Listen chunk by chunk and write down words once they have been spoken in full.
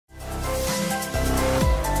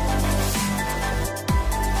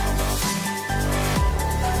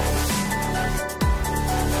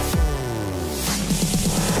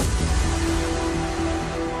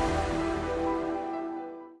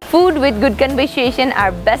Food with good conversation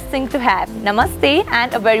are best thing to have. Namaste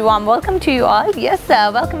and a very warm welcome to you all. Yes,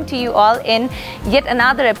 welcome to you all in yet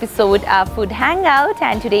another episode of Food Hangout.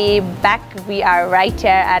 And today back we are right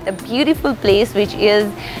here at a beautiful place which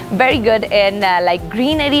is very good in like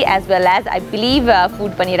greenery as well as I believe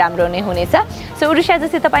food pani ramro नै हुनेछ. So Urusha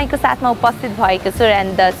जस्तै तपाईको साथमा उपस्थित भएको छु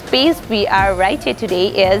and the space we are right here today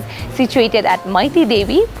is situated at Maiti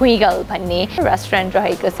Devi Bhuigal भन्ने restaurant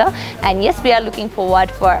रहेको छ. And yes, we are looking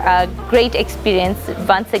forward for a great experience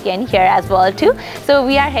once again here as well too. So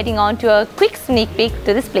we are heading on to a quick sneak peek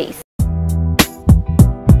to this place.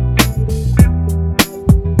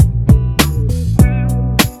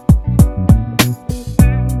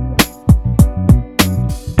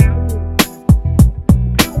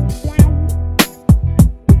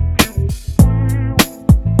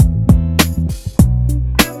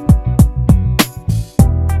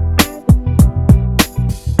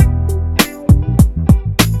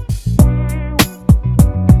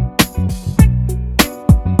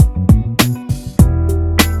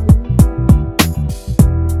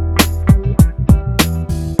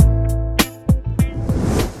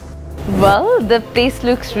 Well, the place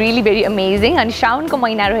looks really very amazing and Shaun ko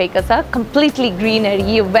mahina raheko cha, completely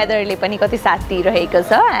greenery, weather le pani kati साथ दिइरहेको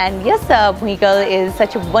छ. And yes, Bhuigal is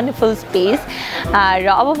such a wonderful space. र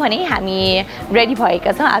अब भने हामी ready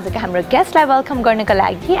भएका छौं आजको हाम्रो guest लाई welcome गर्नको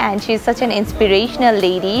लागि. And she is such an inspirational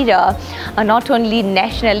lady र not only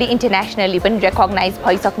nationally internationally पनि recognized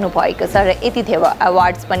भइसक्नु भएको छ र यति धेरै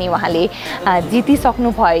awards पनि उहाँले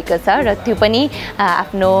जितिसक्नु भएको छ र त्यो पनि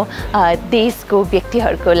आफ्नो देशको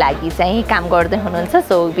व्यक्तिहरुको लागि चाहिँ काम गर्दै हुनुहुन्छ.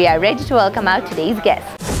 So we are ready to welcome out today's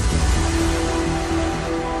guest.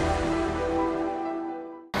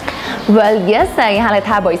 Well, yes, यहाँलाई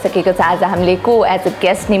थाहा भइसकेको छ आज हामीले को एज अ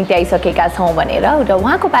गेस्ट निम्ति आइसकेका छौं भनेर र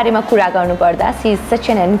उहाँको बारेमा कुरा गर्नुपर्दा she is such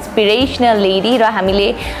an इन्स्पिरेसनल lady र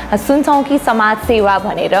हामीले सुन्छौं कि समाज सेवा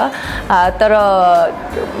भनेर तर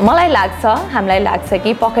मलाई लाग्छ हामीलाई लाग्छ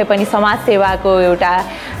कि पक्कै पनि समाज सेवाको एउटा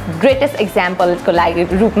ग्रेटेस्ट एक्जाम्पलको लागि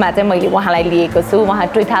रूपमा चाहिँ मैले उहाँलाई लिएको छु. उहाँ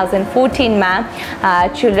 2014 मा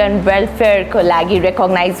चिल्ड्रन वेलफेयरको लागि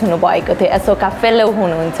रेकग्नाइज हुनुभएको थियो. एसोका फेलो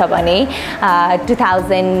हुनुहुन्छ भने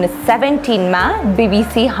 2017 मा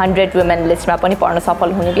BBC 100 वुमेन लिस्टमा पनि पर्न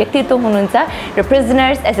सफल हुने व्यक्तित्व हुनुहुन्छ र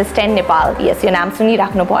प्रिजनर्स एसिस्टेन्ट नेपाल यस यो नाम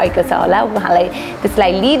सुनिराख्नु भएको छ होला. उहाँलाई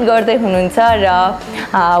त्यसलाई लिड गर्दै हुनुहुन्छ र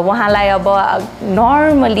उहाँलाई अब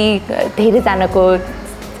नर्मली धेरै जनाको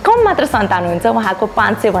कम मात्र सन्तान हुन्छ. उहाँको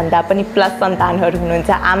 500 भन्दा पनि प्लस सन्तानहरु हुनुहुन्छ,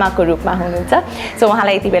 आमाको रूपमा हुनुहुन्छ. सो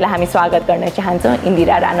उहाँलाई यति बेला हामी स्वागत गर्न चाहन्छौं.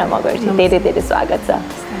 इन्दिरा राणा मगरजी धेरै धेरै स्वागत छ.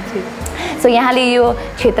 सो यहाँले यो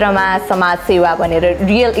क्षेत्रमा समाज सेवा भनेर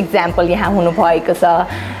रियल एक्जाम्पल यहाँ हुनु भएको छ.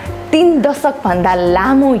 3 दशक भन्दा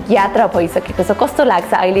लामो यात्रा भइसकेको छ. कस्तो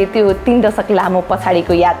लाग्छ अहिले त्यो 3 दशक लामो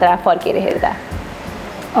पछाडीको यात्रा फर्केर हेर्दा?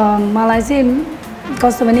 मलाई चाहिँ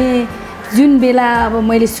कस्तो भने जुन बेला अब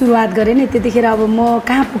मैले सुरुवात गरे नि त्यतिखेर अब म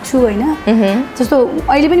कहाँ पुग्छु हैन जस्तो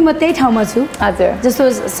अहिले पनि म त्यही ठाउँमा छु. हजुर.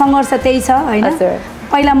 जस्तो संघर्ष त्यही छ हैन.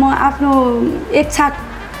 पहिला म आफ्नो एक छाक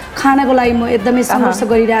खानको लागि म एकदमै संघर्ष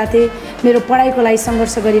गरिरहेको थिएँ. मेरो पढाइको लागि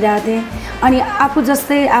संघर्ष गरिरहेको थिएँ. अनि आफू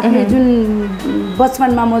जस्तै आफूले जुन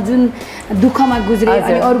बचपनमा म जुन दुःखमा गुज्रे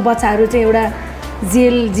अनि अरु बच्चाहरु चाहिँ एउटा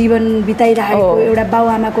जेल जीवन बिताइरहेको एउटा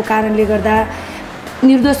बाउआमाको कारणले गर्दा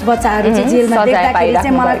निर्दोष बच्चाहरु चाहिँ जेलमा देख्दाखेरि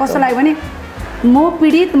चाहिँ मलाई कस्तो लाग्यो भने म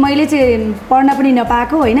पीडित, मैले चाहिँ पढ्न पनि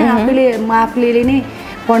नपाएको हैन. आफूले नै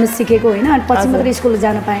पढ्न सिकेको हैन. अनि पछि मात्र स्कुल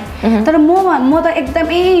जान पाएँ. तर म त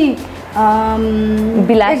एकदमै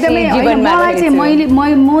बिलासी जीवनमा चाहिँ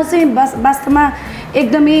म चाहिँ वास्तवमा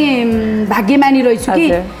एकदमै भाग्यमानी रहेछु कि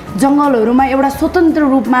जंगलहरुमा एउटा स्वतन्त्र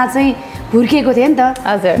रूपमा चाहिँ हुर्केको थिए नि त.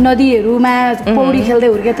 नदीहरुमा पौडी खेल्दै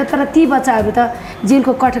हुर्केको. तर ती बच्चाहरु त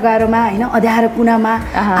जेलको कठघारोमा हैन अँध्यारो कुनामा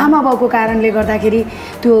आमा बाउको कारणले गर्दाखेरि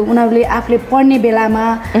त्यो उनीहरुले आफूले पढ्ने बेलामा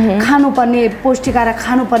खानुपर्ने पौष्टिक आहार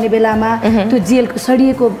खानुपर्ने बेलामा त्यो जेलको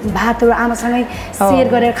सडिएको भातहरु आमासँगै शेयर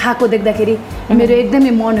गरेर खाएको देख्दाखेरि मेरो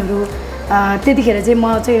एकदमै मनहरु त्यतिखेर चाहिँ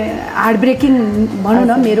म चाहिँ हार्ट ब्रेकिङ भनौं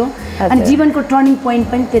न मेरो. अनि जीवनको टर्निङ पोइन्ट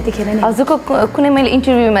पनि त्यतिखेर नै. हजुरको कुनै मैले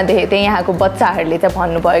इन्टरभ्यूमा देखेँ थिएँ यहाँको बच्चाहरूले चाहिँ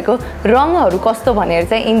भन्नुभएको रङहरू कस्तो भनेर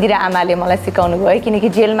चाहिँ इन्दिरा आमाले मलाई सिकाउनु भयो. किनकि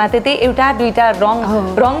जेलमा त्यही एउटा दुईटा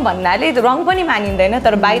रङ भन्नाले रङ पनि मानिँदैन.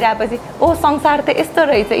 तर बाहिर आएपछि ओ संसार त यस्तो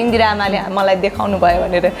रहेछ इन्दिरा आमाले मलाई देखाउनु भयो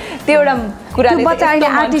भनेर त्यो एउटा कुराले बच्चा अहिले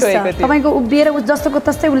आर्टिस्ट छ. तपाईको उभिएर जस्तोको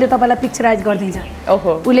तस्तै उले तपाईलाई पिक्चराइज गर्दिन्छ.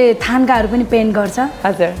 ओहो. उले थानकाहरू पनि पेन्ट गर्छ.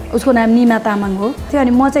 हजुर. उसको नाम निमा तामाङ हो. त्यो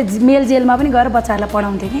अनि म चाहिँ मेल जेलमा पनि गएर बच्चाहरूलाई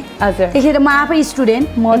पढाउँथे कि. हजुर. त्यसैले म आफै स्टुडेन्ट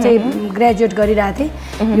म चाहिँ ग्रेजुएट गरिरहेको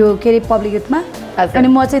थिएँ यो के रे पब्लिक युथमा. अनि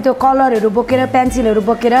म चाहिँ त्यो कलरहरू बोकेर पेन्सिलहरू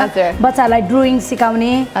बोकेर बच्चाहरूलाई ड्रइङ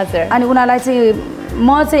सिकाउने. अनि उनीहरूलाई चाहिँ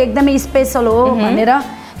म चाहिँ एकदमै स्पेशल हो भनेर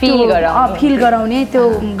फिल गराउने त्यो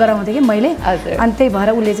गराउँथे कि मैले अनि त्यही भएर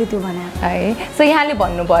उसले चाहिँ त्यो भने है सो यहाँले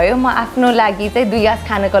भन्नुभयो म आफ्नो लागि चाहिँ 2 गाँस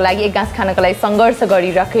खानको लागि 1 गाँस खानको लागि सङ्घर्ष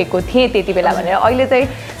गरिराखेको थिएँ त्यति बेला भनेर अहिले चाहिँ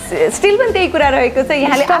स्टिल पनि त्यही कुरा रहेको छ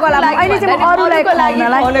यहाँले अहिले चाहिँ म अरूलाई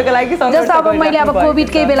खुवाउनको लागि जस्तो अब मैले अब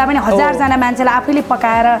कोभिडकै बेला पनि 1000 जना मान्छेलाई आफैले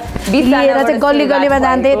पकाएर लिएर चाहिँ गल्ली गल्लीमा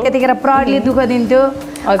जान्थे त्यतिखेर प्रहरीले दुःख दिन्थ्यो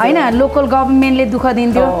हैन लोकल गभर्नमेन्टले दुःख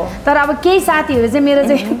दिन्थ्यो तर अब केही साथीहरू चाहिँ मेरो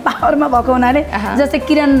चाहिँ पावरमा भएको हुनाले जस्तै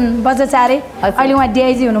किरण बजाचारे अहिले उहाँ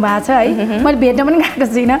डिआइजी हुनुभएको छ है मैले भेट्न पनि गएको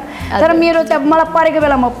छुइनँ तर मेरो चाहिँ मलाई परेको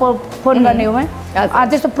बेला म फोन गर्ने हो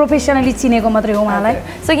त्यस्तो प्रोफेसनली चिनेको मात्रै हो उहाँलाई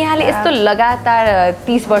सो यहाँले यस्तो लगातार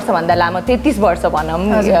 30 वर्षभन्दा लामो 33 वर्ष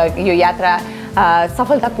भनौँ यो यात्रा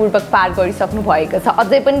सफलतापूर्वक पार गरिसक्नु भएको छ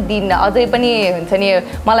अझै पनि दिन अझै पनि हुन्छ नि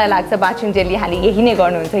मलाई लाग्छ बाँचुन्जेल यहाँले यही नै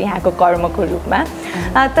गर्नुहुन्छ यहाँको कर्मको रूपमा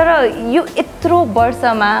तर यो यत्रो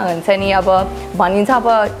वर्षमा हुन्छ नि अब भनिन्छ अब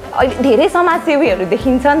अहिले धेरै समाजसेवीहरू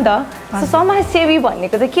देखिन्छ नि त समाजसेवी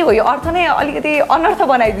भनेको चाहिँ के हो यो अर्थ नै अलिकति अनर्थ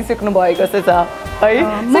बनाइदिइसक्नु भएको छ है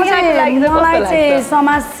मलाई चाहिँ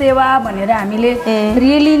समाज सेवा भनेर हामीले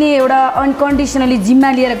रियली नै एउटा अनकन्डिसनली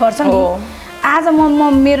जिम्मा लिएर गर्छौँ नि आज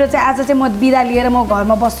म मेरो चाहिँ आज चाहिँ म बिदा लिएर म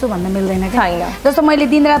घरमा बस्छु भन्न मिल्दैन क्या जस्तो मैले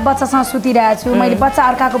दिनरात बच्चासँग सुतिरहेको छु मैले बच्चा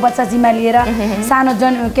अर्काको बच्चा जिम्मा लिएर सानो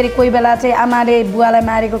के अरे कोही बेला चाहिँ आमाले बुवालाई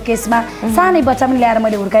मारेको केसमा सानै बच्चा पनि ल्याएर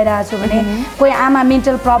मैले हुर्काइरहेको छु भने कोही आमा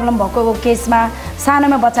मेन्टल प्रब्लम भएको केसमा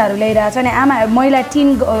सानोमा बच्चाहरू ल्याइरहेको छ अनि आमा महिला टिन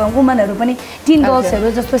वुमनहरू पनि टिन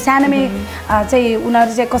गर्ल्सहरू जस्तो सानोमै चाहिँ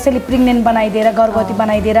उनीहरू चाहिँ कसैले प्रेग्नेन्ट बनाइदिएर गर्भवती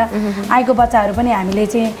बनाइदिएर आएको बच्चाहरू पनि हामीले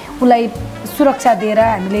चाहिँ उसलाई सुरक्षा दिएर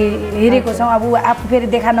हामीले हेरेको छौँ अब आफू फेरि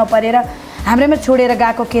देखा नपरेर हाम्रैमा छोडेर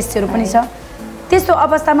गएको केसहरू पनि छ त्यस्तो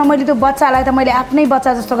अवस्थामा मैले त्यो बच्चालाई त मैले आफ्नै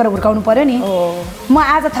बच्चा जस्तो गरेर हुर्काउनु पर्यो नि म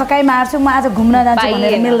आज थकाइ मार्छु म आज घुम्न जान्छु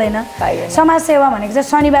भनेर मिल्दैन समाजसेवा भनेको चाहिँ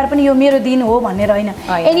शनिबार पनि यो मेरो दिन हो भनेर होइन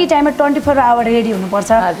एनी टाइममा 24 आवर रेडी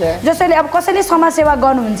हुनुपर्छ जसैले अब कसैले समाजसेवा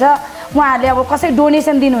गर्नुहुन्छ उहाँहरूले अब कसै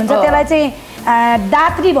डोनेसन दिनुहुन्छ त्यसलाई चाहिँ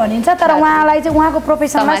दात्री भनिन्छ तर उहाँलाई चाहिँ उहाँको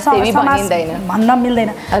प्रोफेसनमा समाज भन्न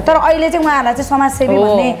मिल्दैन तर अहिले चाहिँ उहाँहरूलाई चाहिँ समाजसेवी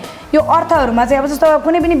भन्ने यो अर्थहरूमा चाहिँ अब जस्तो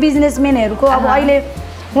कुनै पनि बिजनेसम्यानहरूको अब अहिले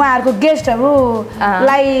उहाँहरूको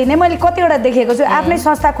गेस्टहरूलाई नै मैले कतिवटा देखेको छु आफ्नै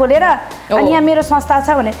संस्था खोलेर अनि यहाँ मेरो संस्था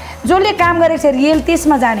छ भने जसले काम गरेको छ रियल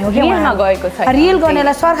त्यसमा जाने हो कि रियल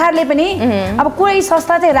गर्नेलाई सरकारले पनि अब कुनै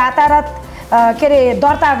संस्था चाहिँ रातारात के अरे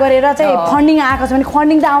दर्ता गरेर चाहिँ फन्डिङ आएको छ भने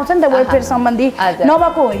फन्डिङ त आउँछ नि त वेलफेयर सम्बन्धी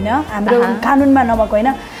नभएको होइन हाम्रो कानुनमा नभएको होइन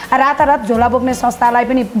रातारात झोला बोक्ने संस्थालाई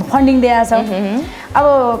पनि फन्डिङ दिएको छ अब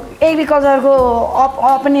एग्रिकल्चरको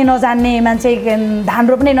पनि नजान्ने मान्छे धान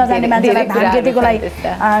रोप्नै नजान्ने मान्छेलाई धान खेतीको लागि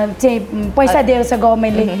चाहिँ पैसा दिएको छ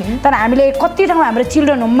गभर्मेन्टले तर हामीले कति ठाउँ हाम्रो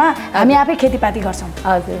चिल्ड्रेन होममा हामी आफै खेतीपाती गर्छौँ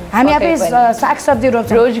हामी आफै सागसब्जी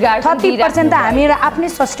रोप्छौँ 30% त हामी आफ्नै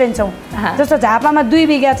सस्टेन छौँ जस्तो झापामा 2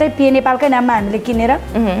 बिघा चाहिँ पिए नेपालकै नाममा हामीले किनेर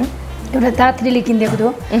एउटा दात्रीले किनिदिएको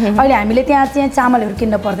थियो अहिले हामीले त्यहाँ चाहिँ चामलहरू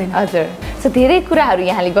किन्न पर्दैन हजुर सो धेरै कुराहरू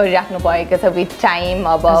यहाँले गरिराख्नु भएको छ विथ टाइम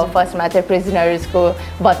अब फर्स्टमा चाहिँ प्रिजनर्सको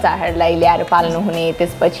बच्चाहरूलाई ल्याएर पाल्नु हुने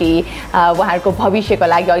त्यसपछि उहाँहरूको भविष्यको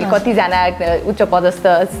लागि अहिले कतिजना उच्च पदस्थ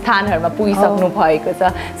स्थानहरूमा पुगिसक्नु भएको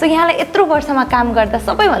छ सो यहाँलाई यत्रो वर्षमा काम गर्दा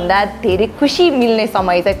सबैभन्दा धेरै खुसी मिल्ने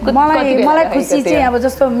समय चाहिँ मलाई खुसी चाहिँ अब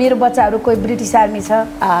जस्तो मेरो बच्चाहरू कोही ब्रिटिस आर्मी छ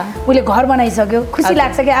उसले घर बनाइसक्यो खुसी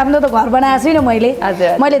लाग्छ कि आफ्नो त घर बनाएको छुइनँ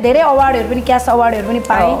मैले धेरै अवार्डहरू पनि क्यास अवार्डहरू पनि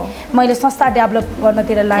पाएँ मैले संस्था डेभलप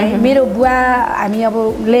गर्नतिर लागेँ मेरो बुवा हामी अब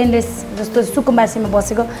ल्यान्डलेस जस्तो सुकुम्बासीमा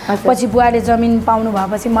बसेको पछि बुवाले जमिन पाउनु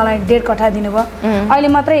भएपछि मलाई 1.5 कट्ठा दिनुभयो अहिले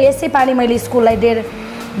मात्रै यसै पालि मैले स्कुललाई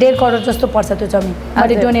 1.5 करोड जस्तो पर्छ त्यो जमिन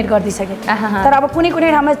मैले डोनेट गरिदिइसकेँ तर अब कुनै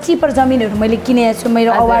ठाउँमा चिपर जमिनहरू मैले किनेको छु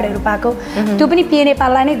मेरो अवार्डहरू पाएको त्यो पनि पिए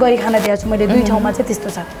नेपाललाई नै गरी खान दिएको छु मैले 2 ठाउँमा चाहिँ त्यस्तो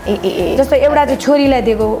छ जस्तो एउटा चाहिँ छोरीलाई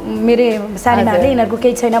दिएको मेरो सानीमाहरूले यिनीहरूको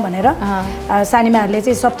केही छैन भनेर सानीमाहरूले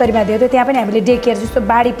चाहिँ 70 मा दिएको थियो त्यहाँ पनि हामीले डे केयर जस्तो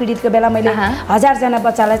बाढी पीडितको बेला मैले 1000 जना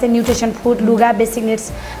बच्चालाई चाहिँ न्युट्रिसन फुड लुगा बेसिक निड्स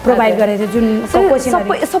प्रोभाइड गरेको थिएँ जुन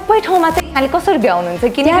सबै ठाउँमा चाहिँ यहाँले कसरी भ्याउनुहुन्छ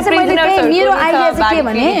किनकि मेरो आइडिया चाहिँ के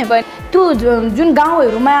भने त्यो जुन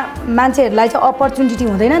गाउँहरूमा मान्छेहरूलाई चाहिँ अपर्च्युनिटी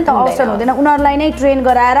हुँदैन नि त अवसर हुँदैन उनीहरूलाई नै ट्रेन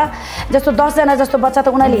गराएर जस्तो 10 जना जस्तो बच्चा त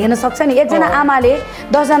उनीहरूले हेर्न सक्छ नि एकजना आमाले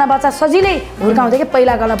 10 जना बच्चा सजिलै हुर्काउँथ्यो कि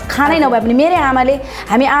पहिला गला खानै नभए पनि मेरै आमाले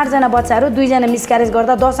हामी 8 जना बच्चाहरू 2 जना मिसक्यारेज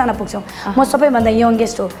गर्दा 10 जना पुग्छौँ म सबैभन्दा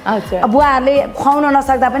यङ्गेस्ट हो बुवाहरूले खुवाउन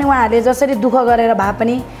नसक्दा पनि उहाँहरूले जसरी दुःख गरेर भए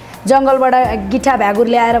पनि जङ्गलबाट गिट्ठा भ्यागुर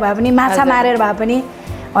ल्याएर भए पनि माछा मारेर भए पनि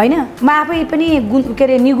होइन म आफै पनि के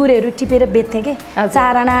अरे निगुरेहरू टिपेर बेच्थेँ कि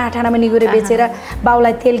 4 आना 8 आनामा निगुरे बेचेर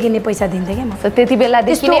बाउलाई तेल किन्ने पैसा दिन्थेँ कि म त्यति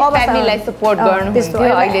बेलादेखि नै फ्यामिलीलाई सपोर्ट गर्नुहुन्थ्यो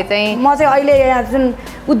अहिले चाहिँ म चाहिँ अहिले यहाँ जुन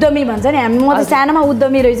उद्यमी भन्छ नि हामी म चाहिँ सानोमा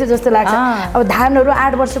उद्यमी रहेछु जस्तो लाग्छ अब धानहरू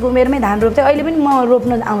 8 वर्षको उमेरमै धान रोप्थेँ अहिले पनि म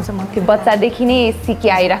रोप्न आउँछ म त्यो बच्चादेखि नै सिकि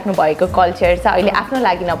आइराख्नु भएको कल्चर छ अहिले आफ्नो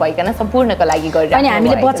लागि नभइकन सम्पूर्णको लागि गरिरहेको अनि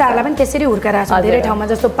हामीले बच्चाहरूलाई पनि त्यसरी हुर्काइरहेको छौँ धेरै ठाउँमा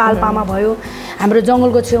जस्तो पाल्पामा भयो हाम्रो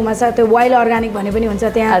जङ्गलको छेउमा छ त्यो वाइल्ड अर्गानिक भन्ने पनि हुन्छ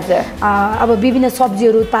त्यहाँ अब विभिन्न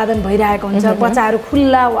सब्जीहरू उत्पादन भइरहेको हुन्छ बच्चाहरू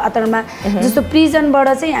खुल्ला वातावरणमा जस्तो प्रिजनबाट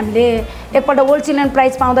चाहिँ हामीले एकपल्ट वर्ल्ड चिल्ड्रेन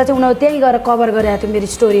प्राइज पाउँदा चाहिँ उनीहरू त्यहीँ गएर कभर गरेको थियो मेरो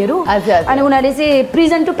स्टोरीहरू अनि उनीहरूले चाहिँ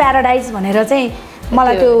प्रिजन टु प्याराडाइज भनेर चाहिँ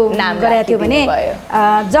मलाई त्यो नाम गरेको थियो भने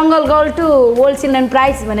जङ्गल girl to world children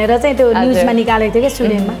price भनेर चाहिँ त्यो न्युजमा निकालेको थियो क्या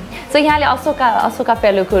स्टुडेन्टमा सो यहाँले अशोका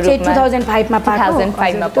फेलोको रूपमा 2005 मा पाएको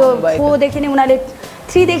 2005 मा त्यो 4 देखि नै उनीहरूले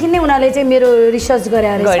 3 देखि नै उनीहरूले चाहिँ मेरो रिसर्च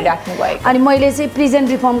गरिराख्नु भयो अनि मैले चाहिँ प्रिजन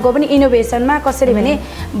रिफर्मको पनि इनोभेसनमा कसरी भने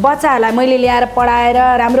बच्चाहरूलाई मैले ल्याएर पढाएर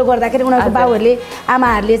राम्रो गर्दाखेरि उनीहरूको बाबुहरूले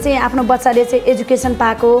आमाहरूले चाहिँ आफ्नो बच्चाले चाहिँ एजुकेसन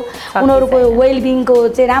पाएको उनीहरूको वेलबिङको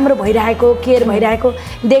चाहिँ राम्रो भइरहेको केयर भइरहेको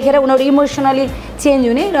देखेर उनीहरू इमोसनली चेन्ज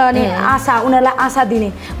हुने र अनि आशा उनीहरूलाई आशा दिने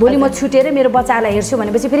भोलि म छुटेर मेरो बच्चालाई हेर्छु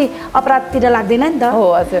भनेपछि फेरि अपराधतिर लाग्दैन नि त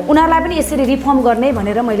उनीहरूलाई पनि यसरी रिफर्म गर्ने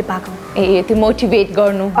भनेर मैले पाएको त्यो मोटिभेट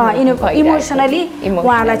गर्नु इमोसनली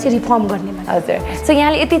उहाँलाई चाहिँ रिफर्म गर्ने हजुर सो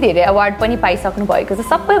यहाँले यति धेरै अवार्ड पनि पाइसक्नु भएको छ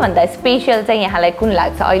सबैभन्दा स्पेसल चाहिँ यहाँलाई कुन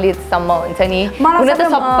लाग्छ अहिलेसम्म हुन्छ नि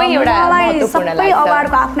सबै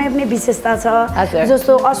अवार्डको आफ्नै आफ्नै विशेषता छ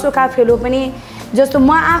जस्तो अशोका फेलो पनि जस्तो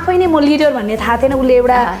म आफै नै म लिडर भन्ने थाहा थिएन उसले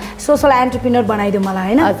एउटा सोसल एन्टरप्रेन्योर बनाइदियो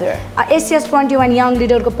मलाई होइन एसियस 21 यङ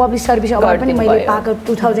लिडरको पब्लिक सर्भिस अवार्ड पनि मैले पाएको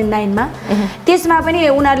 2009 मा त्यसमा पनि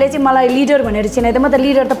उनीहरूले चाहिँ मलाई लिडर भनेर चिनाइदियो म त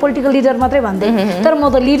लिडर त पोलिटिकल लिडर मात्रै भन्थेँ तर म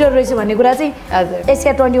त लिडर रहेछु भन्ने कुरा चाहिँ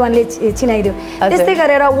एसिया 21 ले चिनाइदियो त्यस्तै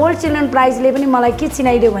गरेर वर्ल्ड चिल्ड्रेन प्राइजले पनि मलाई के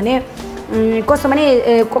चिनाइदियो भने कस्तो भने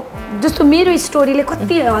जस्तो मेरो स्टोरीले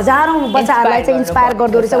कति हजारौँ बच्चाहरूलाई चाहिँ इन्सपायर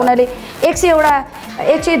गर्दो रहेछ उनीहरूले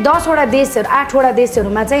 110वटा देशहरू 8वटा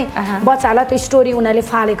देशहरूमा चाहिँ बच्चाहरूलाई त्यो स्टोरी उनीहरूले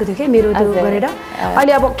फालेको थियो कि मेरो त्यो गरेर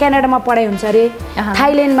अहिले अब क्यानाडामा पढाइ हुन्छ अरे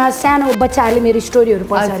थाइल्यान्डमा सानो बच्चाहरूले मेरो स्टोरीहरू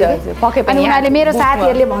पढ्छ अरे अनि उनीहरूले मेरो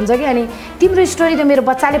साथीहरूले भन्छ कि अनि तिम्रो स्टोरी त मेरो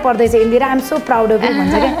बच्चाले पढ्दैछ Indira I'm so proud of you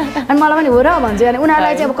भन्छ कि अनि मलाई पनि हो र भन्छ अनि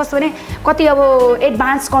उनीहरूलाई चाहिँ अब कस्तो भने कति अब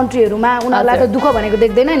एडभान्स कन्ट्रीहरूमा उनीहरूलाई त दुःख भनेको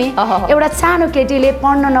देख्दैन नि एउटा सानो केटीले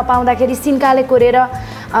पढ्न नपाउँदाखेरि सिन्काले कोरेर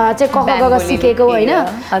चाहिँ कक सिकेको होइन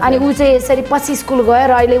अनि ऊ चाहिँ यसरी पछि स्कुल गयो र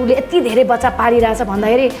अहिले उसले यति धेरै बच्चा पारिरहेछ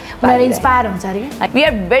भन्दाखेरि उनीहरू इन्सपायर हुन्छ अरे we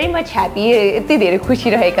are very much happy यति धेरै खुसी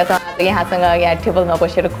रहेका छौँ यहाँसँग यहाँ टेबलमा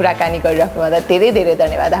बसेर कुराकानी गरिराख्नुभन्दा धेरै धेरै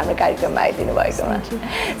धन्यवाद हाम्रो कार्यक्रममा आइदिनु भएकोमा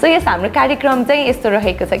सो यस हाम्रो कार्यक्रम चाहिँ यस्तो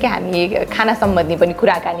रहेको छ कि हामी खाना सम्बन्धी पनि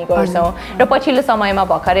कुराकानी गर्छौँ र पछिल्लो समयमा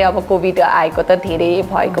भर्खरै अब कोभिड आएको त धेरै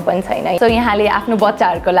भएको पनि छैन सो यहाँले आफ्नो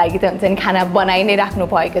बच्चाहरूको लागि त हुन्छ नि खाना बनाइ नै राख्नु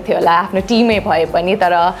भएको थियो होला आफ्नो टिमै भए पनि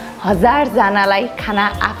तर 1000 जनालाई खाना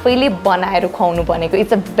आफैले बनाएर खुवाउनु भनेको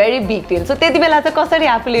it's a very big deal so त्यति बेला चाहिँ कसरी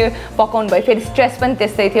आफूले पकाउनु भयो फेरि स्ट्रेस पनि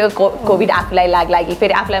त्यस्तै थियो कोभिड आफूलाई लागि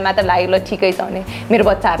फेरि आफूलाई मात्र लाग्यो ल ठिकै छ भने मेरो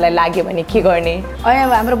बच्चाहरूलाई लाग्यो भने के गर्ने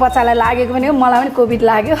होइन हाम्रो बच्चालाई लागेको पनि मलाई पनि कोभिड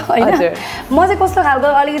लाग्यो होइन म चाहिँ कस्तो खालको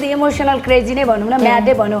अलिकति इमोसनल क्रेजी नै भनौँ न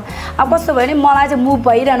म्याडै भनौँ अब कस्तो भयो भने मलाई चाहिँ मुभ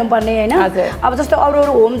भइरहनु पर्ने होइन अब जस्तो अरू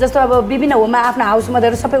होम जस्तो अब विभिन्न होममा आफ्नो हाउस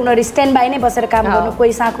मदरहरू सबै उनीहरू स्ट्यान्ड बाई नै बसेर काम गर्नु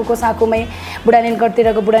कोही साँकुको साँकुमै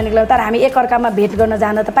बुढानीकरतिरको बुढानीकल तर हामी एकअर्कामा भेट गर्न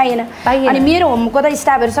जान त पाइएन अनि मेरो होमको त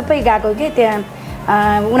स्टाफहरू सबै गएको कि त्यहाँ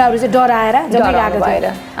उनीहरू चाहिँ डराएर जम्मै गएको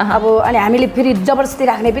थियो अब अनि हामीले फेरि जबरजस्ती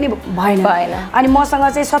राख्ने पनि भएन अनि मसँग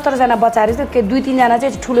चाहिँ 17 जना बच्चाहरू थियो 2-3 जना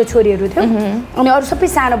चाहिँ ठुलो छोरीहरू थियो अनि अरू सबै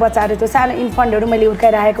सानो बच्चाहरू थियो सानो इन्फन्टहरू मैले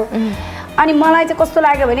हुर्काइराखेको अनि मलाई चाहिँ कस्तो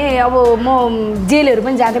लाग्यो भने अब म जेलहरू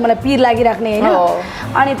पनि जान्थेँ मलाई पिर लागिराख्ने होइन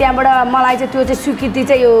अनि त्यहाँबाट मलाई चाहिँ त्यो चाहिँ स्वीकृति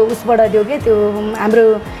चाहिँ यो उसबाट दियो कि त्यो हाम्रो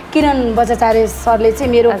किरण बच्चाचार्य सरले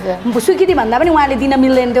चाहिँ मेरो स्वीकृति भन्दा पनि उहाँले दिन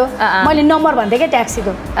मिल्दैन थियो मैले नम्बर भन्थेँ क्या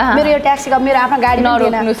ट्याक्सीको मेरो यो ट्याक्सीको मेरो आफ्नो गाडी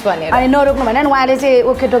अनि नरोक्नु भने उहाँले चाहिँ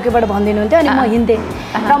ओके टोकेबाट भनिदिनुहुन्थ्यो अनि म हिँड्थेँ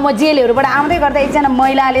र म जेलहरूबाट आउँदै गर्दा एकजना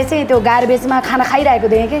महिलाले चाहिँ त्यो गार्बेजमा खाना खाइरहेको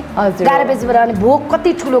देखेँ कि गार्बेजबाट अनि भोक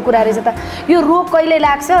कति ठुलो कुरा रहेछ त यो रोग कहिले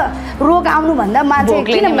लाग्छ रोग आउनुभन्दा मान्छे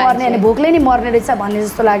किन मर्ने अनि भोकले नै मर्ने रहेछ भन्ने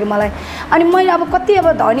जस्तो लाग्यो मलाई अनि मैले अब कति अब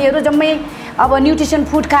धनीहरू जम्मै अब न्युट्रिसन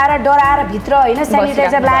फुड खाएर डराएर भित्र होइन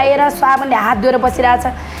सेनिटाइजर लाएर साबुनले हात धोएर बसिरहेछ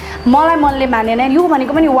मलाई मनले मानेन यो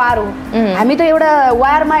भनेको पनि वार हो हामी त एउटा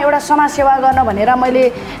वारमा एउटा समाजसेवा गर्न भनेर मैले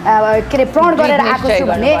के अरे प्रण गरेर आएको छु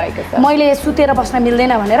भने मैले सुतेर बस्न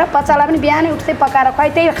मिल्दैन भनेर बच्चालाई पनि बिहानै उठ्दै पकाएर खुवाइ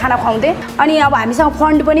त्यही खाना खुवाउँदै अनि अब हामीसँग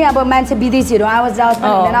फन्ड पनि अब मान्छे विदेशीहरू आवाज जाओस्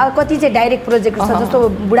पनि हुँदैन अब कति चाहिँ डाइरेक्ट प्रोजेक्ट छ जस्तो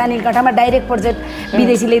बुढा नीलकण्ठमा डाइरेक्ट प्रोजेक्ट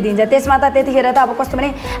विदेशीले दिन्छ त्यसमा त त्यतिखेर त अब कस्तो भने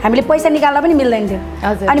हामीले पैसा निकाल्न पनि मिल्दैन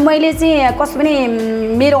थियो अनि मैले चाहिँ कस्तो पनि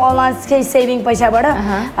मेरो अलाउन्स केही सेभिङ पैसाबाट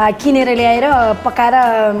किनेर ल्याएर पकाएर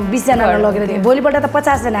 20 जनालाई लगेर दिएँ भोलिपल्ट त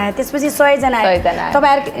 50 जना आयो त्यसपछि 100 जना आयो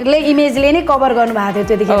तपाईहरुले इमेजले नै कभर गर्नु भएको थियो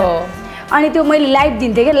त्यतिखेर अनि त्यो मैले लाइभ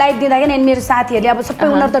दिन्थे के लाइभ दिँदाखेरि अनि मेरो साथीहरुले अब सबै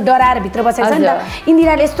उनीहरु त डराएर भित्र बसेको छ नि त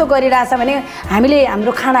इन्दिराले यस्तो गरिरहेछ भने हामीले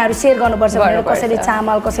हाम्रो खानाहरु शेयर गर्नुपर्छ भनेर कसैले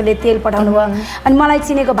चामल कसैले तेल पठाउनु भयो अनि मलाई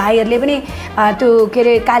चिनेको भाइहरुले पनि त्यो के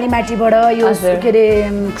रे कालीमाटीबाट यो के रे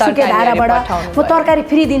सुके धाराबाट म तरकारी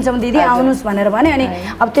फ्री दिन्छु दिदी आउनुस् भनेर भने अनि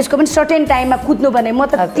अब त्यसको पनि सर्टेन टाइममा कुद्नु पर्ने म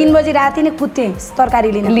त 3 बजे राति नै कुद्थे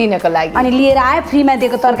तरकारी लिनको लागि अनि लिएर आयो फ्रीमा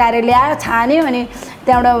दिएको तरकारी ल्यायो छान्यो अनि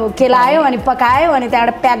त्यहाँबाट केलायो अनि पकायो अनि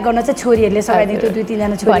त्यहाँबाट प्याक गर्न चाहिँ छोरीहरुले सघाइदिन्थ्यो 2-3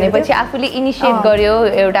 जना छोरी भनेपछि आफूले इनिशिएट गर्यो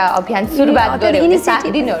एउटा अभियान सुरुवात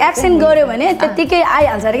गर्यो एक्सन गर्यो भने त्यतिकै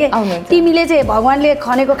आइहाल्छ रे के तिमीले चाहिँ भगवानले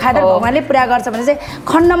खनेको खाडल भगवानले पुरा गर्छ भने चाहिँ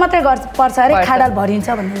खन्न मात्रै पर्छ अरे खाडल भरिन्छ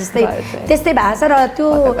भन्ने जस्तै त्यस्तै भाषा र त्यो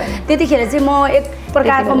त्यतिखेर चाहिँ म एक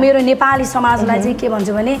प्रकारको मेरो नेपाली समाजलाई चाहिँ के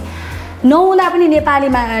भन्छु भने नहुँदा पनि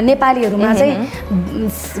नेपालीहरुमा चाहिँ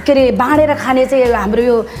के रे बाँडेर खाने चाहिँ हाम्रो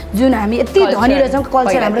यो जुन हामी यति धनी रहेछौं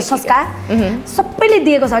कल्चर हाम्रो संस्कार सबैले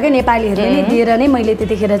दिएको छ के नेपालीहरुले नै दिएर नै मैले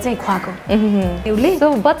त्यतिखेर चाहिँ खुवाएको एउले सो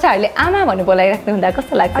बच्चाहरुले आमा भन्नु बोलाइराख्नु हुँदा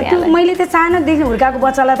कस्तो लाग्छ यहाँलाई मैले त सानोदेखि हुर्काएको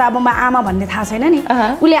बच्चालाई त अब म आमा भन्ने थाहा छैन नि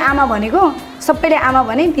उले आमा भनेको सबैले आमा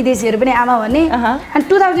भने विदेशीहरु पनि आमा भन्ने अनि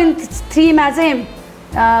 2003 मा चाहिँ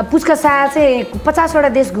पुचका शाह चाहिँ 50 वटा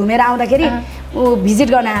देश घुमेर आउँदाखेरि उ भिजिट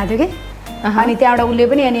गर्न आएको थियो के अनि त्यहाँबाट उले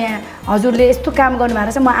पनि अनि हजुरले यस्तो काम गर्नु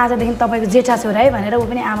भएको छ म आजदेखि तपाईको जेठा छोरा है भनेर उ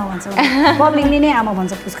पनि आमा भन्छ पब्लिकली नै आमा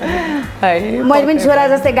भन्छ पुस्काले मैले पनि छोरा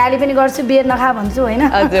जस्तै गाली पनि गर्छु बेर नखा भन्छु हैन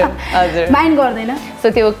हजुर हजुर माइन्ड गर्दैन सो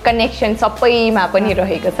त्यो कनेक्सन सबैमा पनि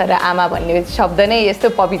रहेको छ र आमा भन्ने शब्द नै यस्तो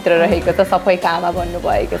पवित्र रहेको छ सबैको आमा भन्नु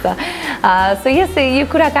भएको छ सो यो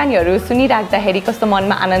कुराकानीहरु सुनिराख्दाखेरि कस्तो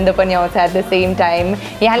मनमा आनन्द पनि आउँछ एट द सेम टाइम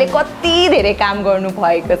यहाँले कति धेरै काम गर्नु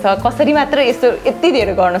भएको छ कसरी मात्र यस्तो यति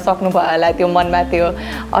धेरै गर्न सक्नु भयो होला त्यो मनमा त्यो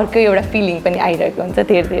अर्को एउटा फिलिङ पनि आइरहेको हुन्छ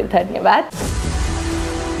धेरै धेरै धन्यवाद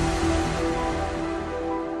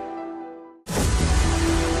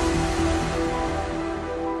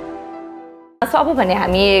सो अब भने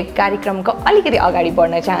हामी कार्यक्रमको अलिकति अगाडि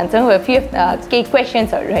बढ्न चाहन्छौँ केही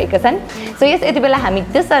क्वेसन्सहरु रहेका छन् सो यति बेला हामी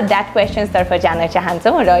दिस आर द्याट क्वेसन्स तर्फ जान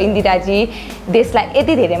चाहन्छौँ र इन्दिराजी देशलाई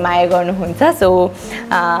यति धेरै माया गर्नुहुन्छ सो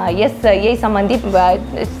यही सम्बन्धित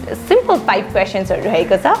सिम्पल 5 क्वेसन्सहरु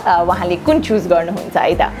रहेको छ उहाँले कुन चुज गर्नुहुन्छ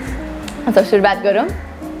है त सो सुरुवात गरौँ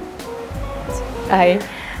है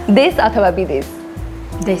देश अथवा विदेश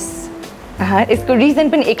देश यसको रिजन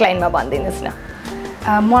पनि एक लाइनमा भनिदिनुस् न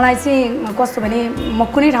मलाई चाहिँ कस्तो भने म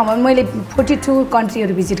कुनै ठाउँमा मैले 42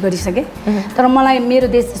 कन्ट्रीहरु भिजिट गरिसके तर मलाई मेरो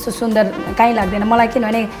देश जस्तो सुन्दर कहीँ लाग्दैन मलाई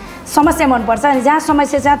किनभने समस्या मन पर्छ अनि जहाँ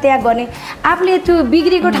समस्या छ त्यहाँ गर्ने आफूले त्यो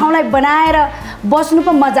बिग्रेको ठाउँलाई बनाएर बस्नु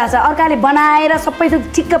पनि मजा छ अर्काले बनाएर सबै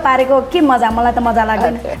थोक ठिक्क पारेको के मजा मलाई त मजा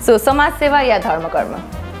लाग्दैन सो समाज सेवा या धर्म कर्म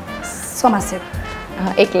समाज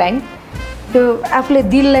सेवा एक लाइन त्यो आफूले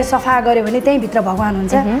दिललाई सफा गर्यो भने त्यही भित्र भगवान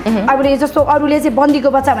हुन्छ अब जस्तो अरूले चाहिँ बन्दीको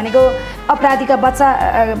बच्चा भनेको अपराधीका बच्चा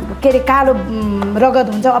के रे कालो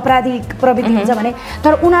रगत हुन्छ अपराधी प्रवृत्ति हुन्छ भने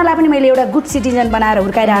तर उनीहरुलाई पनि मैले एउटा गुड सिटिजन बनाएर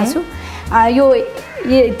हुर्काइरहेको छु यो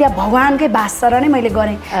त्यहाँ भगवानकै बास छ र नै मैले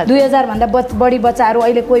गरेँ 2000 भन्दा बढी बच्चाहरू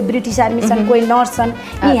अहिले कोही ब्रिटिस आर्मी छन् कोही नर्स छन्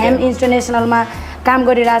यी हेम इन्टरनेसनलमा काम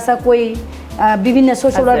गरिरहेछ कोही विभिन्न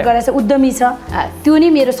सोशल वर्क गरेछ उद्यमी छ त्यो नै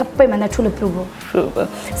मेरो सबैभन्दा ठुलो प्रुफ हो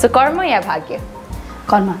सो कर्म या भाग्य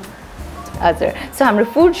कर्म हजुर सो हाम्रो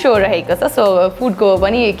फुड शो रहेको छ सो फुडको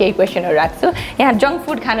पनि केही क्वेसनहरु राख्छु यहाँ जङ्क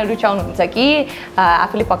फुड खान रुचाउनुहुन्छ कि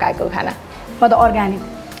आफूले पकाएको खाना म त अर्गानिक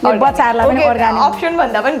बच्चाहरुलाई पनि अर्गानिक अप्सन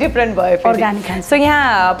भन्दा पनि डिफरेंट भयो अर्गानिक खान्छ सो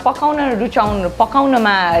यहाँ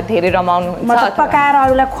पकाउनमा धेरै रमाउनु हुन्छ म त पकाएर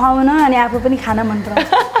अरूलाई खुवाउन अनि आफू पनि खान मन पर्छ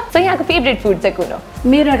सो यहाँको फेभरेट फुड चाहिँ कुन हो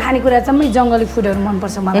मेरो खानेकुरा जम्मै जंगली फुडहरु मन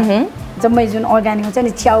पर्छ मलाई जम्मै जुन अर्गानिक हुन्छ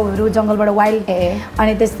नि च्याउहरु जंगलबाट वाइल्ड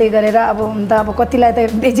अनि त्यस्तै गरेर अब हुन त अब कतिलाई त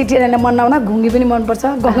भेजिटेरियन मन नहुन घुङ्गी पनि मन पर्छ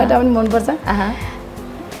गङ्गटा पनि मन पर्छ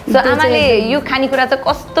सो आमाले यो खानेकुरा चाहिँ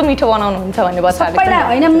कस्तो मिठो बनाउनुहुन्छ भन्ने बताले सबैलाई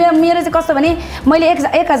होइन मेरो चाहिँ कस्तो भने मैले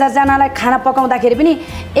 1000 जनालाई खाना पकाउँदाखेरि पनि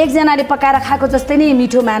एकजनाले पकाएर खाएको जस्तै नै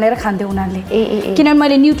मिठो मानेर खान्थे उनीहरूले किनभने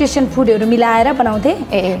मैले न्युट्रिसन फुडहरू मिलाएर बनाउँथेँ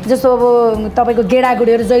जस्तो अब तपाईँको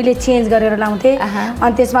गेडागुडीहरू जहिले चेन्ज गरेर लाउँथेँ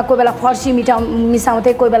अनि त्यसमा कोही बेला फर्सी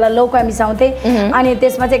मिसाउँथेँ कोही बेला लौका मिसाउँथेँ अनि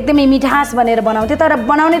त्यसमा चाहिँ एकदमै मिठास बनेर बनाउँथेँ तर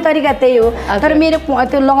बनाउने तरिका त्यही हो तर मेरो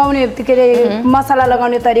त्यो लगाउने के अरे मसला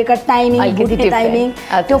लगाउने तरिका टाइमिङ भुट्ने टाइमिङ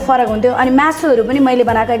त्यो फरक हुन्थ्यो अनि मासुहरू पनि मैले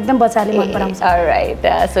बनाएको एकदम बच्चाले मन पराउँछ अलराइट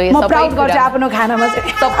सो यो म प्राउड गर्छु आफ्नो खानामा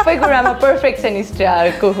चाहिँ सबै कुरामा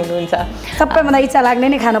पर्फेक्सनिस्टको हुनुहुन्छ सबैभन्दा इच्छा लाग्ने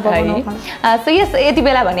नै खाना पकाउनु सो यस यति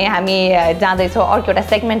बेला भने हामी जाँदैछौँ अर्को एउटा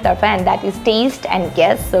सेगमेन्टतर्फ and that is test and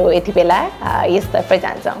guess so यति बेला यसतर्फ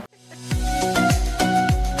जान्छौँ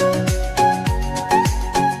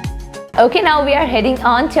Okay, now we are heading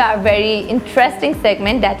on to our very interesting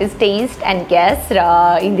segment that is taste and guess.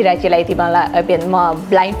 Indira chilai तिमीलाई म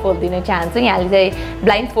blindfold दिन चाहन्छु यहाँले चाहिँ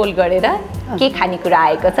blindfold गरेर के खानेकुरा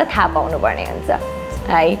आएको छ थाहा पाउनु पर्ने हुन्छ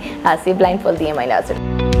है सो blindfold दिए मैले हजुर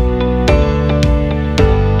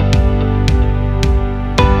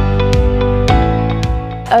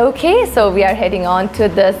Okay, so we are heading on to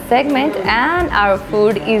the segment and our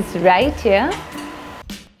food is right here.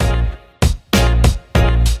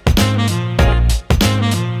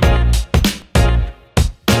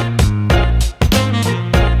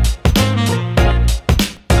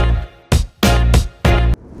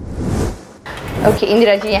 Okay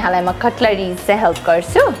Indira जी यहाँलाई म कटलरी चाहिँ हेल्प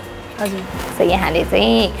गर्छु हजुर सो यहाँले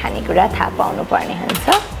चाहिँ खानेकुरा थाहा पाउनु पर्ने हुन्छ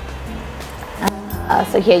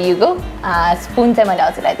so here you go spoon चाहिँ मैले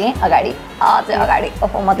हजुरलाई दिएँ अगाडि अझै अगाडि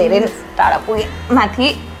ओहो म धेरै टाढा पुगेँ माथि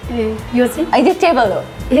यो चाहिँ अहिले टेबल हो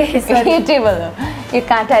यो टेबल हो यो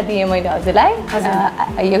काँटा दिएँ मैले हजुरलाई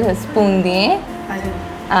यो स्पुन दिएँ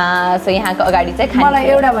सो यहाँको अगाडि चाहिँ मलाई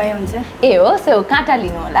एउटा भए हुन्छ ए हो सो काँटा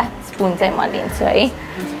लिनु होला स्पुन चाहिँ म लिन्छु है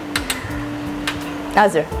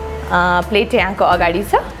हजुर प्लेट यहाँको अगाडि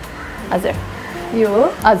छ हजुर यो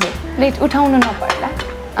हजुर प्लेट उठाउनु नपर्ला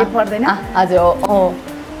पर्दैन हजुर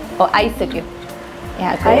हो आइसक्यो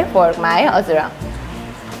यहाँको फोर्कमा आयो हजुर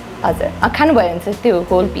हजुर खानुभयो भने चाहिँ त्यो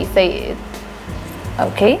होल पिस चाहिँ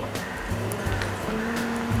ओके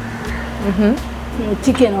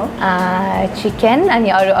चिकन हो चिकन अनि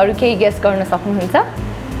अरू केही गेस गर्न सक्नुहुन्छ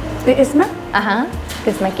यसमा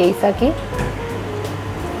त्यसमा केही छ कि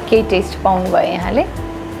केही टेस्ट पाउनुभयो यहाँले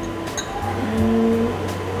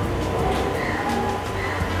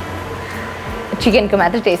चिकनको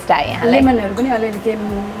मात्र टेस्ट आयो यहाँलाई लेमनहरू पनि अलिअलि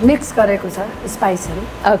मिक्स गरेको छ स्पाइसहरू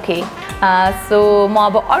ओके सो म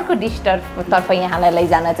अब अर्को डिसतर्फ यहाँलाई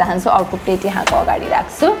लैजान चाहन्छु अर्को प्लेट यहाँको अगाडि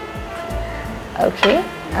राख्छु ओके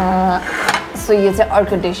सो यो चाहिँ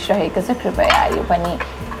अर्को डिस रहेको छ कृपया यो पनि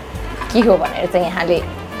के हो भनेर चाहिँ यहाँले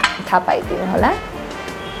थाहा पाइदिनु होला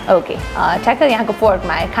ओके ठ्याक्क यहाँको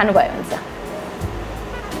पोर्कमा आयो खानुभयो हुन्छ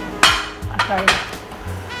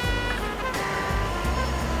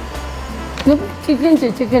चिकन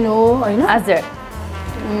चाहिँ चिकन हो होइन हजुर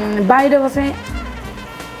बाहिरको चाहिँ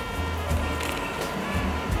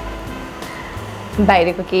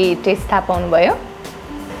बाहिरको केही टेस्ट थाहा पाउनुभयो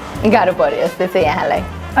गाह्रो पऱ्यो जस्तो चाहिँ यहाँलाई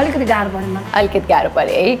अलिकति गाह्रो परेन अलिकति गाह्रो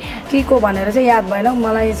पऱ्यो है के को भनेर चाहिँ याद भएन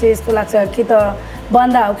मलाई चाहिँ यस्तो लाग्छ कि त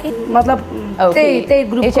बन्दा हो कि मतलब त्यही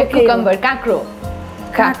ग्रुपको कुकम्बर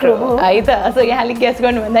काँक्रो हो है त सो यहाँले गेस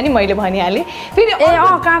गर्नुभन्दा नि मैले भनिहालेँ फेरि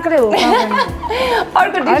काँक्रे हो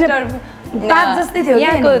अर्को डिस्टर्ब जस्तै थियो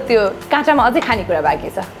यहाँको त्यो काँचामा अझै खानेकुरा बाँकी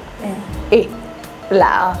छ ए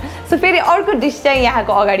ला सो फेरि अर्को डिस चाहिँ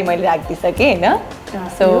यहाँको अगाडि मैले राखिदिइसकेँ होइन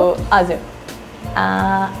सो हजुर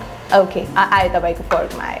ओके आयो तपाईँको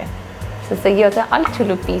फोर्कमा आयो सो यो चाहिँ अलिक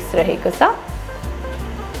ठुलो पिस रहेको छ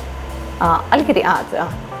अलिकति हजुर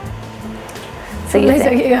सो यो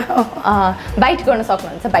बाइट गर्न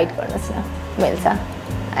सक्नुहुन्छ बाइट गर्नुहोस् न मिल्छ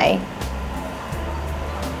है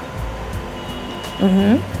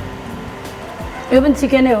यो पनि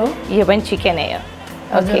चिकनै हो यो पनि चिकनै हो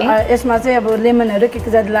ओके यसमा चाहिँ अब लेमनहरू के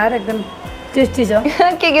जाति लगाएर एकदम टेस्टी छ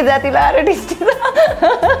के जाति लगाएर टेस्टी छ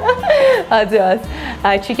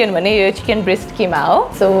हजुर चिकन भने यो चिकन ब्रेस्ट किमा हो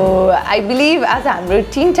सो आई बिलिभ आज हाम्रो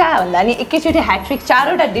 3टा भन्दा नि एकैचोटि ह्याट्रिक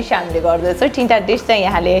 4वटा डिस हामीले गर्दैछौँ 3टा डिस चाहिँ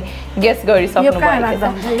यहाँले गेस गरिसक्नु भएको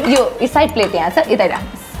छ यो साइड प्लेट यहाँ छ यतै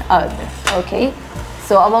राख्नुहोस् हजुर ओके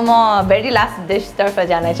सो अब म भेरी लास्ट डिसतर्फ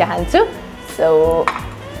जान चाहन्छु सो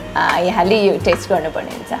यहाँले यो टेस्ट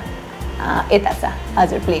गर्नुपर्ने हुन्छ यता छ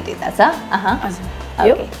हजुर प्लेट यता छ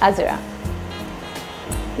ओके हजुर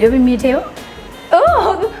यो पनि मिठै हो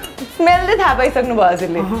स्मेलले थाहा पाइसक्नु भयो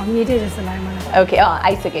हजुरले मिठै जस्तो लाग्यो मलाई ओके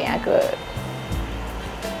आइसक्यो यहाँको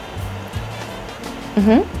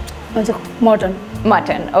mutton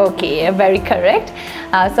mutton okay very correct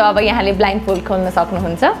so अब यहाँले ब्लाइन्डफोल्ड खोल्न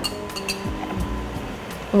सक्नुहुन्छ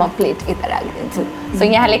म प्लेट यता राखिदिन्छु सो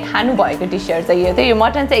यहाँले खानुभएको डिसहरू चाहिँ यो थियो यो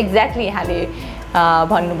मटन चाहिँ एक्ज्याक्टली यहाँले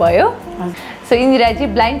भन्नुभयो सो इन्दिराजी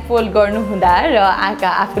ब्लाइन्डफोल्ड गर्नुहुँदा र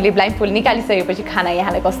आफूले ब्लाइन्डफोल्ड निकालिसकेपछि खाना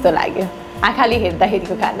यहाँलाई कस्तो लाग्यो आँखाले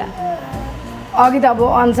हेर्दाखेरिको खाना अघि त अब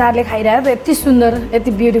अनुसारले खाइरहेको त यति सुन्दर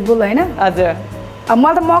यति ब्युटिफुल होइन हजुर अब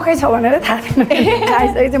मलाई त मकै छ भनेर थाहा थिएन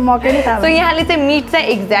खाइसकेपछि मकै नै थाहा सो यहाँले चाहिँ मिट चाहिँ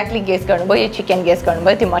एक्ज्याक्टली गेस गर्नुभयो यो चिकन गेस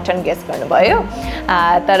गर्नुभयो त्यो मटन गेस गर्नुभयो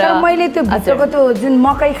तर मैले त्यो भित्रको त्यो जुन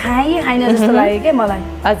मकै खाइन जस्तो लाग्यो क्या मलाई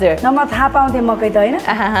हजुर न म थाहा पाउँथेँ मकै त होइन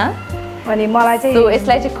अनि मलाई चाहिँ सो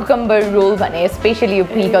यसलाई चाहिँ कुकम्बर रोल भने स्पेशली यो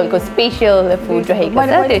पिगलको स्पेशल फुड रहेको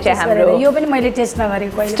छ त्यो चाहिँ हाम्रो यो पनि मैले टेस्ट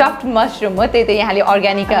नगरेको कहिले स्टफ्ड मसरुम हो त्यही त यहाँले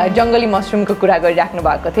अर्ग्यानिक जङ्गली मसरुमको कुरा गरिराख्नु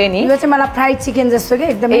भएको थियो नि यो चाहिँ मलाई फ्राइड चिकन जस्तो के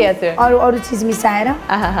एकदमै अरू चिज मिसाएर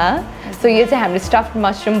सो यो चाहिँ हाम्रो स्टफ्ड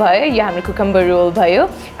मसरुम भयो यो हाम्रो कुकम्बर रोल भयो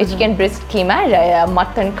यो चिकन ब्रेस्ट किमा र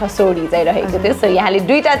मटन खसोडी चाहिँ रहेको थियो सो यहाँले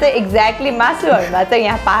दुईवटा चाहिँ एक्ज्याक्टली मासुहरूमा चाहिँ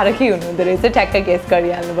यहाँ पारखी हुनुहुँदो रहेछ ठ्याक्क गेस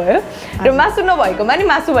गरिहाल्नु भयो र मासु नभएकोमा नि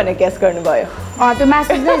मासु भनेर गेस गर्नुभयो त्यो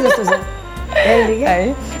मासु नै जस्तो छ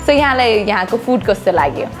है सो यहाँलाई यहाँको फुड कस्तो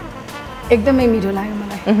लाग्यो एकदमै मिठो लाग्यो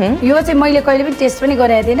मलाई यो चाहिँ मैले कहिले पनि टेस्ट पनि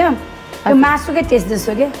गरेको थिएन त्यो मासुकै टेस्ट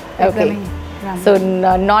जस्तो के एकदमै सो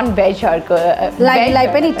नन भेजहरूको लागि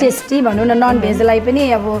पनि टेस्टी भनौँ न नन भेजलाई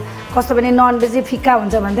पनि अब कस्तो पनि नन भेज चाहिँ फिक्का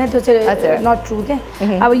हुन्छ भन्थ्यो त्यो चाहिँ नट ट्रु क्या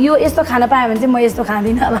अब यो यस्तो खान पाएँ भने चाहिँ म यस्तो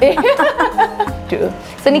खाँदिनँ ट्रु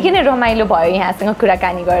सो निकै नै रमाइलो भयो यहाँसँग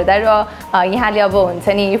कुराकानी गर्दा र यहाँले अब हुन्छ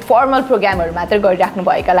नि फर्मल प्रोग्रामहरू मात्र गरिराख्नु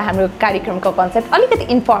भएकाले हाम्रो कार्यक्रमको कन्सेप्ट अलिकति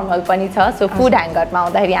इन्फर्मल पनि छ सो फुड ह्याङ्गआउटमा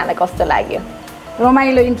आउँदाखेरि यहाँलाई कस्तो लाग्यो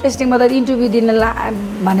रमाइलो इन्ट्रेस्टिङ म त इन्टरभ्यू दिन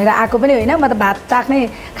भनेर आएको पनि होइन म त भात चाख्ने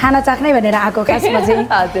खाना चाख्ने भनेर आएको खासमा चाहिँ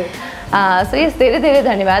हजुर सो यस धेरै धेरै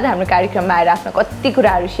धन्यवाद हाम्रो कार्यक्रममा आएर आफ्नो कति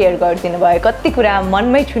कुराहरू सेयर गरिदिनु भयो कति कुरा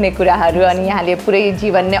मनमै छुने कुराहरू अनि यहाँले पुरै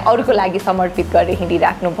जीवन नै अरूको लागि समर्पित गरेर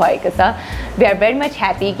हिँडिराख्नु भएको छ we are very much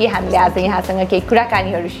happy कि हामीले आज यहाँसँग केही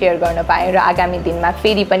कुराकानीहरू सेयर गर्न पायौँ र आगामी दिनमा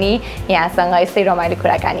फेरि पनि यहाँसँग यस्तै रमाइलो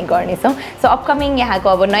कुराकानी गर्नेछौँ सो अपकमिङ यहाँको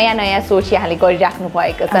अब नयाँ नयाँ सोच यहाँले गरिराख्नु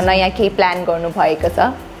भएको छ नयाँ केही प्लान गर्नुभएको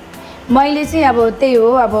छ मैले चाहिँ अब त्यही हो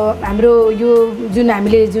अब हाम्रो यो जुन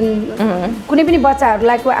हामीले जुन कुनै पनि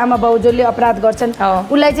बच्चाहरूलाई को आमा बाउ जसले अपराध गर्छन्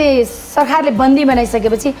उसलाई चाहिँ सरकारले बन्दी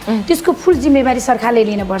बनाइसकेपछि त्यसको फुल जिम्मेवारी सरकारले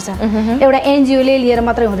लिनुपर्छ एउटा एनजिओले लिएर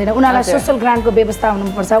मात्रै हुँदैन उनीहरूलाई सोसल ग्रान्टको व्यवस्था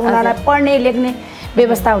हुनुपर्छ उनीहरूलाई पढ्ने लेख्ने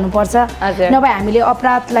व्यवस्था हुनुपर्छ नभए हामीले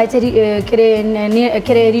अपराधलाई चाहिँ के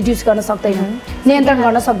अरे रिड्युस गर्न सक्दैनौँ नियन्त्रण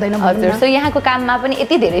गर्न सक्दैनौँ हजुर सो यहाँको काममा पनि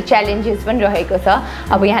यति धेरै च्यालेन्जेस पनि रहेको छ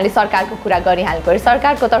अब यहाँले सरकारको कुरा गरिहाल्नु पर्यो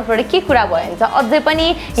सरकारको तर्फबाट के कुरा भयो भने अझै पनि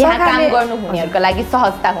यहाँ काम गर्नुहुनेहरूको लागि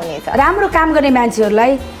सहजता हुनेछ राम्रो काम गर्ने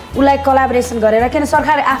मान्छेहरूलाई उसलाई कोलाबोरेसन गरेर किन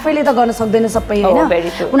सरकारले आफैले त गर्न सक्दैन सबै होइन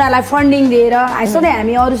उनीहरूलाई फन्डिङ दिएर सधैँ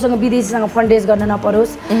हामी अरूसँग विदेशीसँग फन्ड रेज गर्न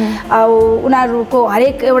नपरोस् अब उनीहरूको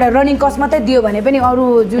हरेक एउटा रनिङ कस्ट मात्रै दियो भने पनि अरू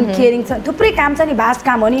जुन केयरिङ छ थुप्रै काम छ नि भास्ट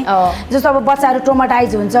काम हो नि जस्तो अब बच्चाहरू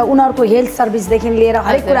ट्रोमाटाइज हुन्छ उनीहरूको हेल्थ सर्भिसदेखि लिएर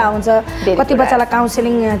हरेक कुरा हुन्छ कति बच्चालाई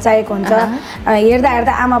काउन्सिलिङ चाहिएको हुन्छ हेर्दा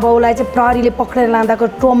हेर्दा आमा बाउलाई चाहिँ प्रहरीले पक्रेर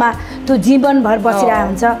लाँदाको ट्रोमा त्यो जीवनभर बसिरहेको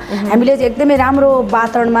हुन्छ हामीले चाहिँ एकदमै राम्रो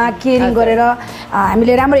वातावरणमा केयरिङ गरेर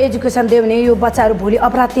हामीले राम्रो एजुकेसन दियो भने यो बच्चाहरू भोलि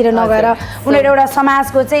अपराधतिर नगएर उनीहरू एउटा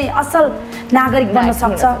समाजको चाहिँ असल नागरिक बन्न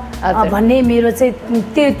सक्छ भन्ने मेरो चाहिँ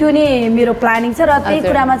त्यो नै मेरो प्लानिङ छ र त्यही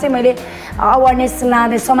कुरामा चाहिँ मैले अवेरनेस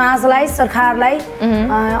लाँदै समाजलाई सरकारलाई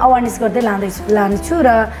अवेरनेस गर्दै लान्छु र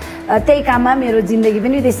त्यही काममा मेरो जिन्दगी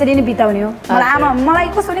पनि त्यसरी नै बिताउने हो मलाई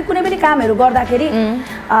कस्तो भने कुनै पनि कामहरू गर्दाखेरि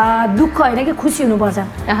दुःख होइन कि खुसी हुनुपर्छ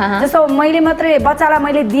जस्तो मैले मात्रै बच्चालाई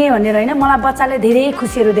मैले दिएँ भनेर होइन मलाई बच्चाले धेरै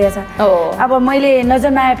खुसीहरू दिएछ अब मैले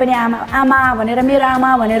नजरमा आए पनि आमा भनेर मेरो आमा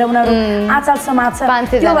भनेर उनीहरू आँचल समाज छ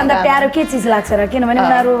त्योभन्दा प्यारो के चिज लाग्छ र किनभने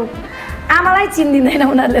उनीहरू आमालाई चिन्दिँदैन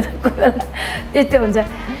उनीहरूले यस्तो हुन्छ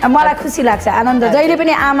मलाई खुसी लाग्छ आनन्द जहिले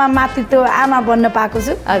पनि आमा मातृत्व आमा बन्न पाएको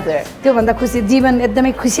छु हजुर त्योभन्दा खुसी जीवन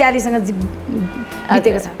एकदमै खुसियालीसँग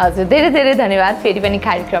बितेको छ हजुर धेरै धेरै धन्यवाद फेरि पनि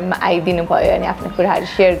कार्यक्रममा आइदिनु भयो अनि आफ्नो कुराहरू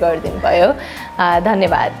सेयर गरिदिनु भयो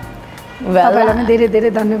धन्यवाद धेरै धेरै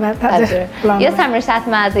धन्यवाद यस हाम्रो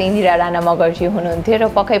साथमा आज इन्दिरा राणा मगरजी हुनुहुन्थ्यो र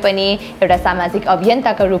पक्कै पनि एउटा सामाजिक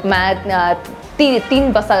अभियन्ताको रूपमा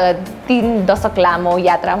 3 दशक लामो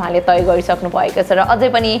यात्रा उहाँले तय गरिसक्नु भएको छ र अझै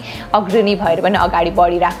पनि अग्रणी भएर पनि अगाडि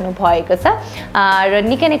बढिराख्नु भएको छ र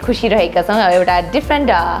निकै नै खुसी रहेका छौँ एउटा डिफ्रेन्ट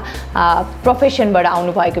प्रोफेसनबाट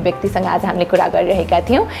आउनुभएको व्यक्तिसँग आज हामीले कुरा गरिरहेका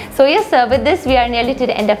थियौँ so yes with this we are nearly to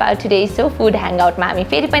the and of our today so food ह्याङ्गआउटमा हामी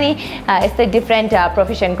फेरि पनि यस्तै डिफ्रेन्ट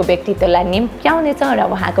प्रोफेसनको व्यक्तित्वलाई निम्त्याउनेछौँ र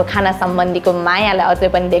उहाँको खाना सम्बन्धीको मायालाई अझै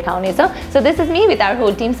पनि देखाउनेछौँ so this is me with our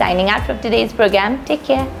whole team shining out from today's programme take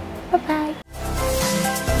care by